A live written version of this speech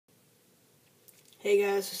Hey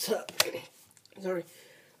guys, what's up? Sorry.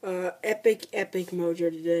 Epic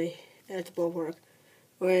Mojo today at the ballpark.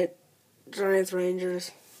 Went Giants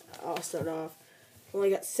Rangers. I'll start off.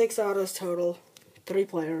 Only got 6 autos total, 3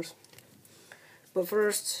 players. But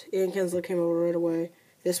first, Ian Kinsler came over right away.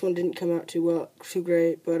 This one didn't come out too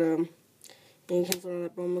great, but Ian Kinsler on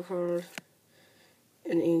that Bowman card,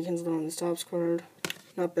 and Ian Kinsler on the Stops card.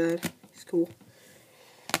 Not bad. He's cool.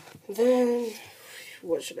 Then,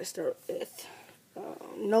 what should I start with?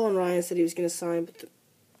 Nolan Ryan said he was going to sign, but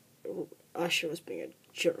the usher was being a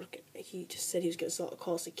jerk. He just said he was going to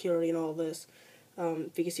call security and all this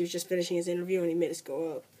because he was just finishing his interview and he made us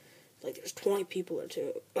go up. Like, there's 20 people there,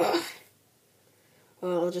 too. Ugh.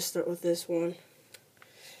 I'll just start with this one.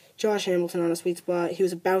 Josh Hamilton on a sweet spot. He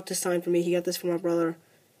was about to sign for me. He got this from my brother,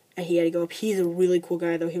 and he had to go up. He's a really cool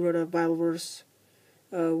guy, though. He wrote a Bible verse,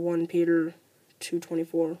 1 Peter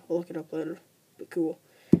 2:24. I'll look it up later, but cool.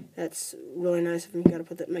 That's really nice of him. Got to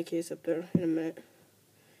put that in my case up there in a minute.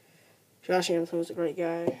 Josh Hamilton was a great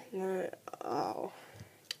guy. Oh,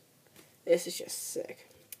 this is just sick.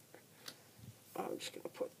 I'm just going to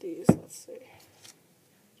put these, let's see.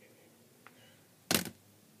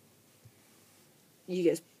 You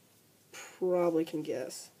guys probably can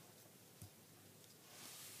guess.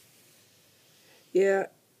 Yeah,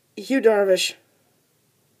 Hugh Darvish.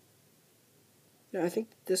 No, I think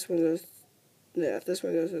this one goes... Yeah, if this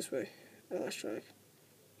one goes this way, I lost track.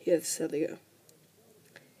 Yeah, this is how they go.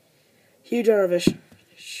 Hugh Darvish.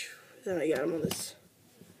 Then I got him on this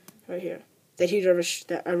right here. That Hugh Darvish,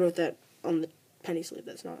 that I wrote that on the penny sleeve.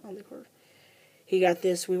 That's not on the card. He got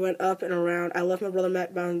this. We went up and around. I left my brother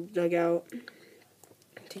Matt bound dugout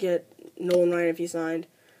to get Nolan Ryan if he signed.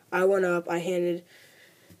 I went up. I handed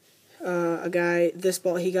a guy this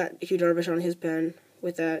ball. He got Hugh Darvish on his pen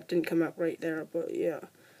with that. Didn't come out right there, but yeah.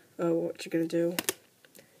 What you gonna do?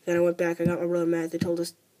 Then I went back. I got my brother Matt. They told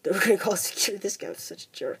us they were gonna call security. This guy was such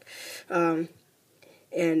a jerk. And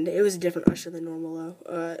it was a different usher than normal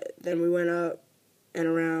though. Then we went up and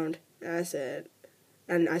around.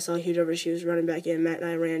 And I saw Hugh Darvish. He was running back in. Matt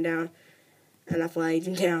and I ran down, and I flagged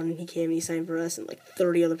him down. And he came and he signed for us and like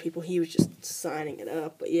 30 other people. He was just signing it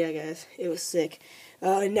up. But yeah, guys, it was sick.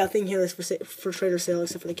 Nothing here is for trade or sale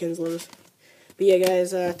except for the Kinslers. But yeah,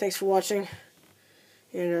 guys, thanks for watching.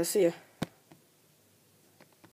 And see ya.